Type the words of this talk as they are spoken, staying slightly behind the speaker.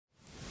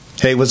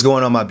Hey, what's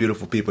going on, my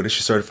beautiful people? This is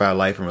your certified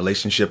life and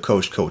relationship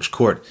coach, Coach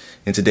Court.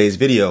 In today's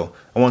video,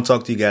 I want to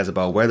talk to you guys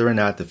about whether or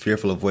not the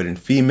fearful avoidant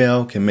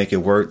female can make it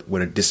work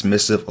with a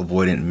dismissive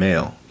avoidant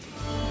male.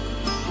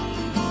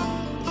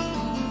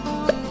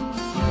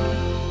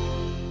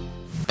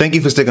 Thank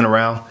you for sticking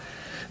around.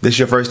 If this is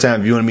your first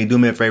time viewing me, do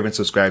me a favor and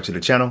subscribe to the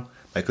channel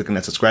by clicking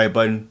that subscribe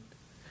button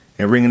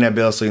and ringing that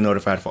bell so you're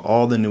notified for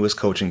all the newest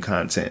coaching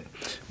content.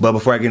 But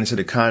before I get into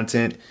the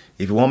content,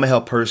 if you want my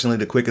help personally,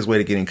 the quickest way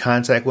to get in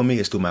contact with me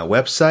is through my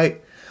website,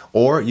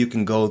 or you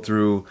can go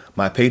through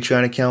my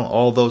Patreon account.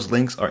 All those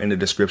links are in the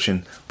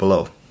description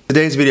below.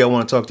 Today's video, I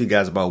want to talk to you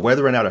guys about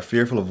whether or not a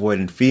fearful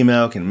avoidant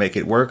female can make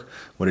it work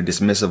with a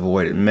dismissive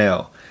avoidant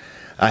male.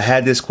 I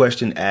had this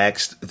question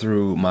asked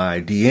through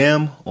my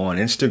DM on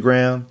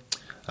Instagram.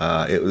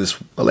 It was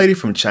a lady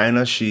from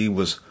China. She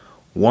was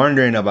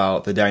wondering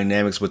about the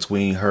dynamics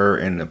between her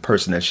and the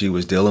person that she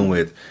was dealing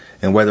with,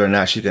 and whether or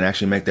not she can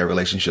actually make that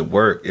relationship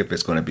work, if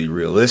it's going to be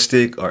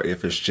realistic or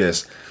if it's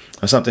just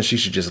something she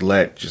should just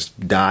let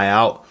die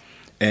out.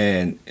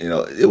 And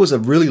it was a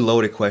really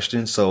loaded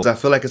question, so I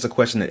feel like it's a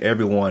question that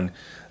everyone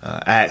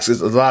asks.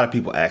 A lot of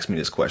people ask me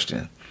this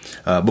question,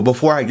 but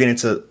before I get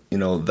into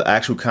the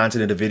actual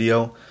content of the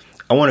video,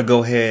 I want to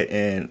go ahead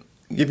and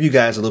give you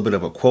guys a little bit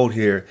of a quote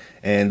here.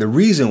 And the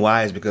reason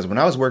why is because when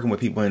I was working with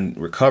people in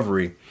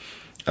recovery,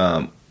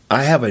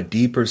 I have a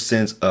deeper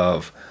sense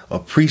of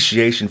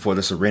appreciation for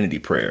the serenity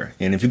prayer.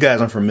 And if you guys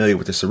aren't familiar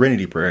with the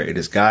serenity prayer, it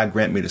is: God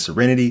grant me the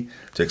serenity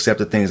to accept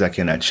the things I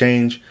cannot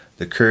change,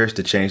 the courage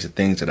to change the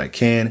things that I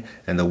can,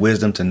 and the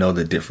wisdom to know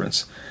the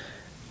difference.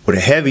 With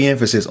a heavy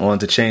emphasis on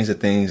to change the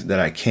things that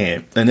I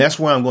can. And that's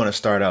where I'm going to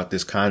start out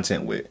this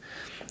content with.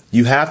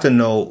 You have to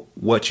know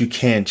what you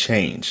can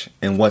change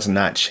and what's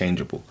not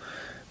changeable.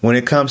 When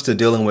it comes to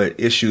dealing with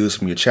issues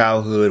from your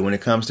childhood, when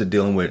it comes to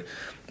dealing with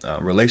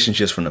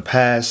relationships from the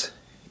past,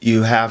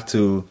 you have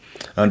to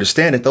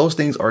understand that those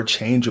things are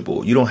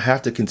changeable. You don't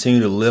have to continue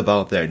to live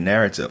out that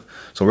narrative.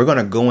 So we're going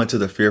to go into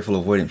the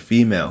fearful avoidant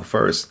female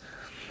first.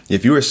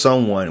 If you are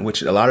someone,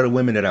 which a lot of the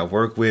women that I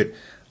work with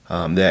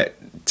that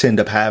tend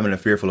up having a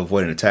fearful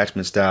avoidant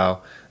attachment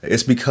style,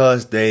 it's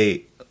because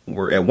they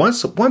were at one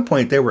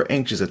point they were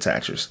anxious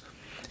attachers,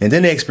 and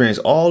then they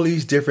experienced all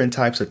these different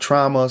types of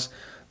traumas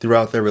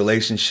throughout their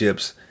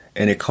relationships,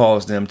 and it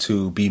caused them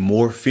to be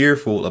more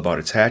fearful about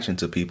attaching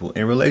to people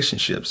in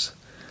relationships.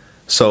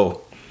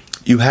 So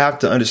you have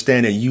to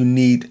understand that you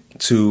need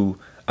to,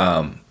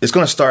 it's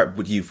going to start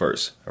with you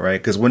first, all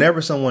right? Because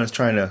whenever someone is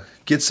trying to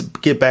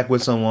get back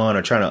with someone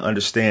or trying to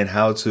understand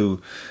how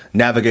to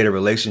navigate a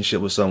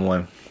relationship with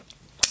someone,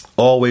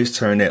 always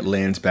turn that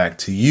lens back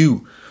to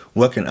you.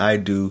 What can I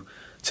do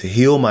to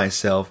heal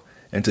myself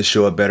and to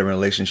show a better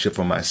relationship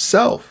for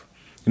myself?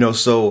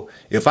 So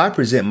if I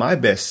present my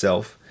best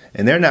self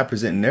and they're not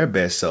presenting their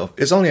best self,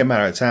 it's only a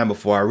matter of time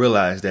before I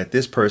realize that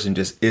this person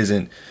just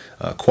isn't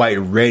quite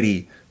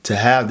ready to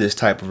have this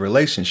type of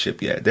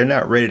relationship yet. They're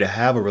not ready to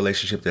have a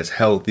relationship that's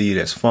healthy,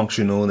 that's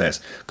functional,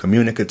 that's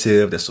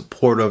communicative, that's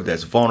supportive,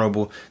 that's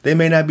vulnerable. They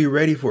may not be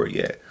ready for it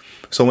yet.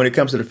 So when it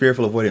comes to the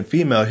fearful avoidant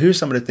female, here's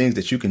some of the things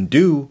that you can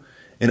do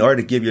in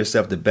order to give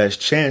yourself the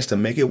best chance to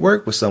make it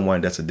work with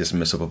someone that's a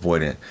dismissive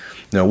avoidant.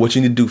 Now, what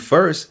you need to do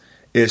first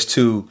is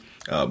to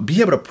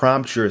be able to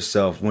prompt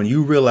yourself when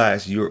you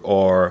realize you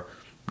are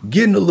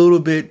getting a little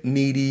bit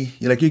needy,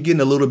 you're getting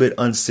a little bit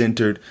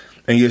uncentered,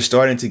 and you're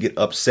starting to get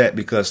upset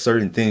because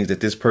certain things that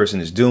this person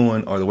is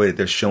doing or the way that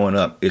they're showing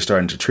up is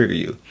starting to trigger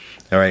you.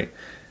 All right.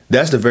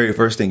 That's the very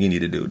first thing you need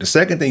to do. The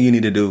second thing you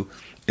need to do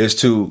is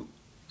to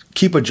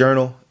keep a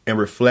journal and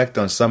reflect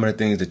on some of the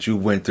things that you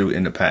went through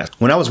in the past.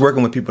 When I was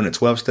working with people in the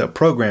 12-step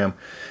program,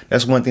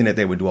 that's one thing that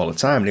they would do all the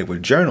time. They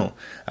would journal.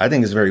 I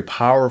think it's very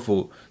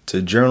powerful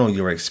to journal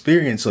your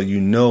experience so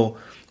you know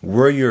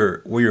where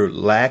you're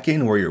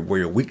lacking, where your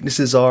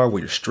weaknesses are,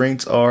 where your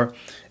strengths are,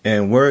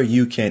 and where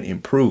you can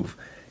improve.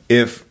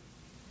 If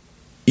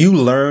you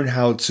learn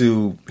how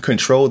to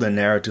control the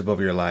narrative of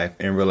your life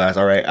and realize,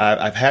 all right,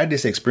 I've had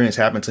this experience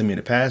happen to me in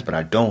the past, but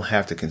I don't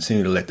have to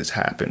continue to let this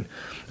happen.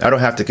 I don't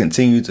have to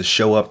continue to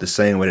show up the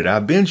same way that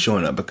I've been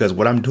showing up because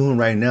what I'm doing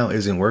right now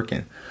isn't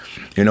working.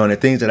 And the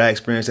things that I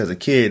experienced as a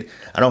kid,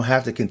 I don't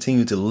have to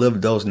continue to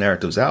live those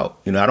narratives out.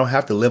 I don't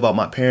have to live out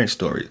my parents'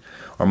 story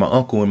or my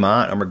uncle and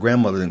my aunt or my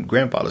grandmother and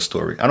grandfather's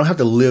story. I don't have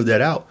to live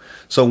that out.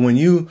 So when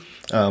you,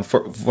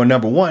 for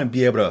number one,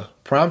 be able to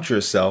prompt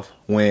yourself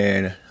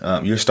when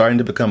you're starting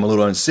to become a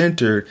little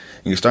uncentered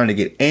and you're starting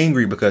to get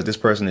angry because this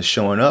person is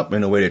showing up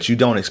in a way that you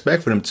don't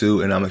expect for them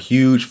to. And I'm a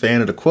huge fan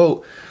of the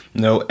quote,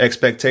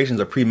 expectations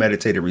are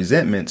premeditated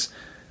resentments.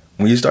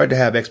 When you start to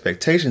have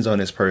expectations on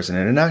this person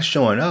and they're not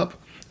showing up,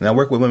 and I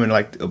work with women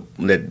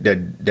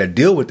that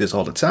deal with this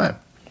all the time,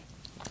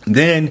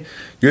 then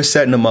you're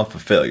setting them up for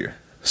failure.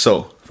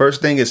 So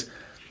first thing is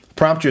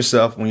prompt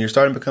yourself when you're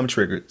starting to become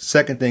triggered.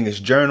 Second thing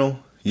is journal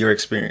your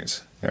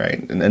experience. All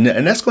right. And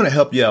that's going to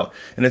help you out.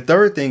 And the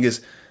third thing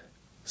is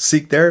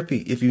seek therapy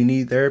if you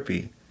need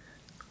therapy.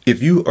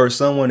 If you are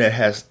someone that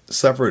has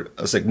suffered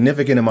a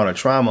significant amount of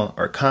trauma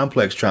or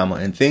complex trauma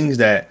and things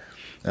that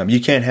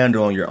you can't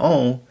handle on your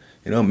own,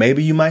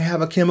 Maybe you might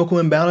have a chemical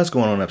imbalance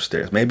going on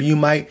upstairs. Maybe you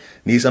might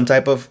need some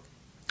type of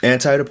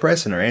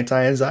antidepressant or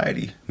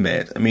anti-anxiety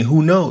med. I mean,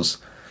 who knows?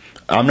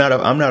 I'm not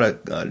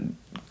a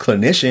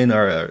clinician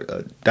or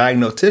a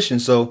diagnostician,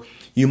 so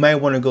you might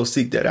want to go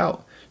seek that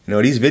out.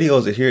 These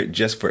videos are here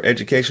just for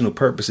educational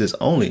purposes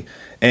only.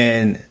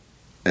 And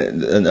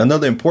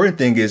another important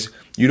thing is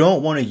you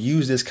don't want to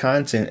use this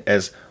content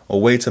as a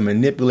way to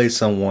manipulate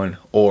someone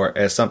or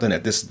as something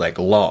that this is like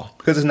law,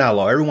 because it's not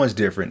law. Everyone's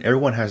different.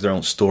 Everyone has their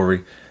own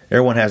story.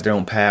 Everyone has their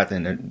own path,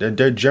 and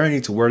their journey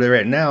to where they're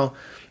at now,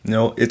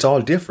 it's all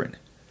different.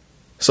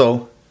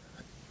 So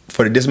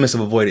for the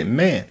dismissive avoidant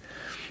man,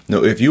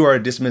 if you are a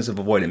dismissive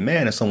avoidant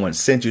man and someone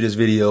sent you this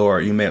video,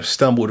 or you may have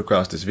stumbled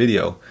across this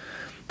video,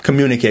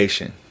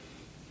 communication.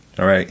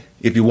 All right.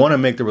 If you want to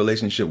make the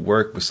relationship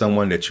work with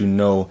someone that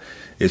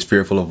is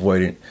fearful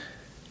avoidant,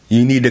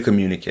 you need to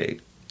communicate.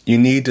 You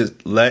need to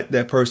let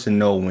that person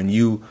know when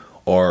you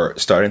are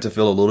starting to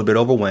feel a little bit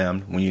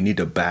overwhelmed, when you need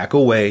to back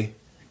away,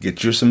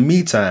 get you some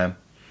me time.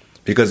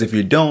 Because if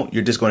you don't,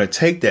 you're just going to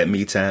take that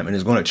me time and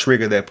it's going to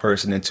trigger that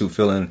person into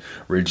feeling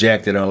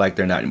rejected or like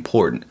they're not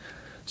important.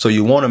 So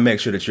you want to make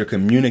sure that you're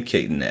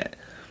communicating that.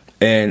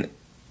 And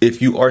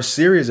if you are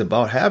serious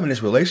about having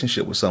this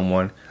relationship with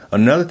someone,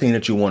 another thing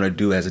that you want to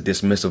do as a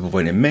dismissive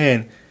avoidant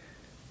man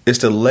is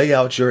to lay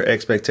out your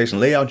expectation,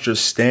 lay out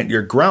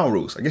your ground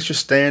rules. I guess your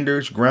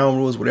standards, ground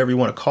rules, whatever you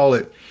want to call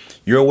it,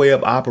 your way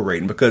of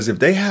operating. Because if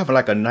they have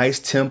like a nice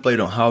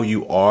template on how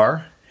you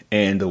are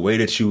and the way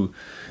that you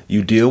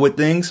deal with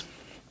things.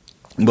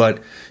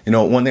 But,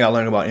 one thing I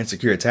learned about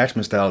insecure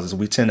attachment styles is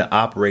we tend to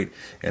operate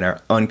in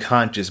our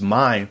unconscious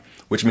mind,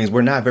 which means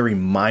we're not very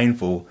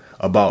mindful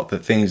about the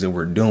things that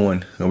we're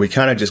doing. And we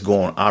kind of just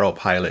go on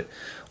autopilot.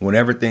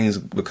 Whenever things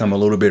become a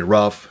little bit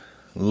rough,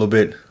 a little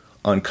bit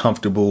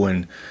uncomfortable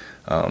and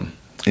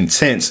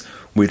intense,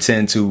 we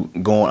tend to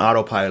go on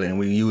autopilot and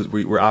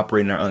we're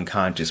operating our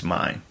unconscious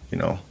mind,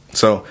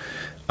 So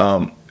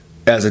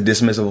as a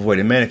dismissive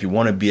avoidant man, if you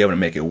want to be able to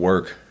make it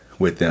work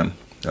with them,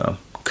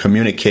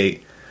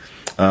 communicate,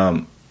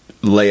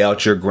 lay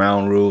out your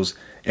ground rules.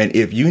 And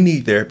if you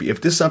need therapy,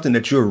 if this is something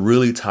that you're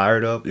really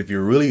tired of, if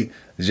you're really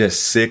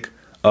just sick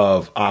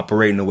of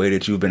operating the way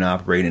that you've been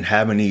operating,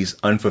 having these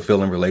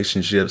unfulfilling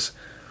relationships,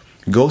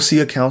 go see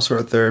a counselor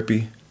or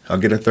therapy, or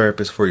get a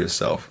therapist for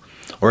yourself,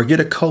 or get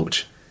a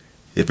coach.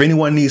 If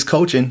anyone needs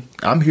coaching,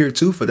 I'm here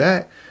too for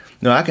that.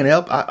 I can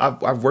help.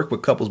 I've worked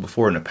with couples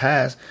before in the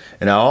past,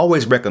 and I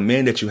always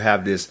recommend that you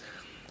have this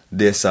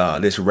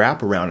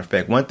wraparound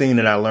effect. One thing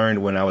that I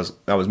learned when I was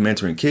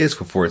mentoring kids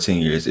for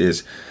 14 years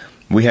is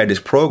we had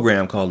this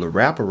program called the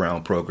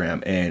wraparound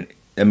program, and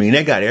I mean,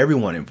 they got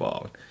everyone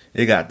involved.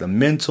 They got the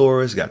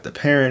mentors, got the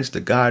parents, the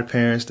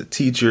godparents, the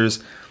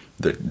teachers,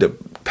 the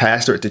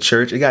pastor at the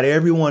church. They got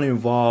everyone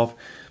involved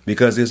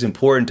because it's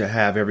important to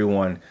have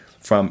everyone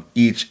from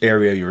each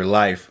area of your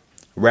life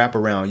wrap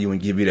around you and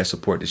give you that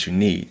support that you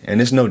need.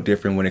 And it's no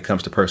different when it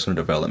comes to personal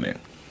development.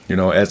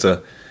 As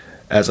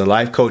a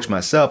life coach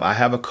myself, I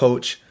have a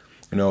coach.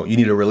 You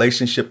need a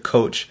relationship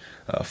coach,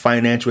 a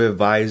financial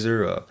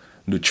advisor, a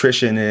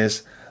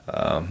nutritionist,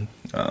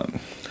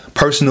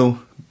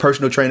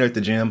 personal trainer at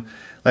the gym.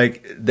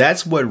 Like,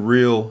 that's what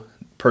real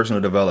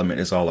personal development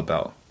is all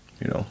about.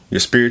 Your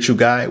spiritual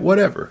guide,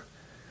 whatever.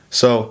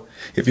 So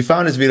if you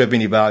found this video of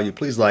any value,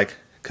 please like,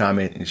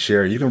 comment, and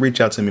share. You can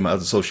reach out to me on my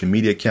other social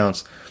media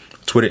accounts,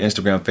 Twitter,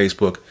 Instagram,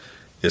 Facebook.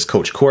 It's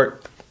Coach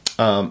Court.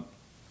 I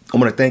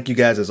want to thank you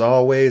guys as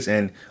always.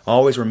 And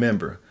always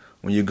remember,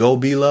 when you go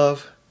be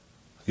love,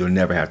 you'll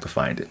never have to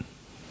find it.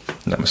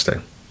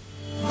 Namaste.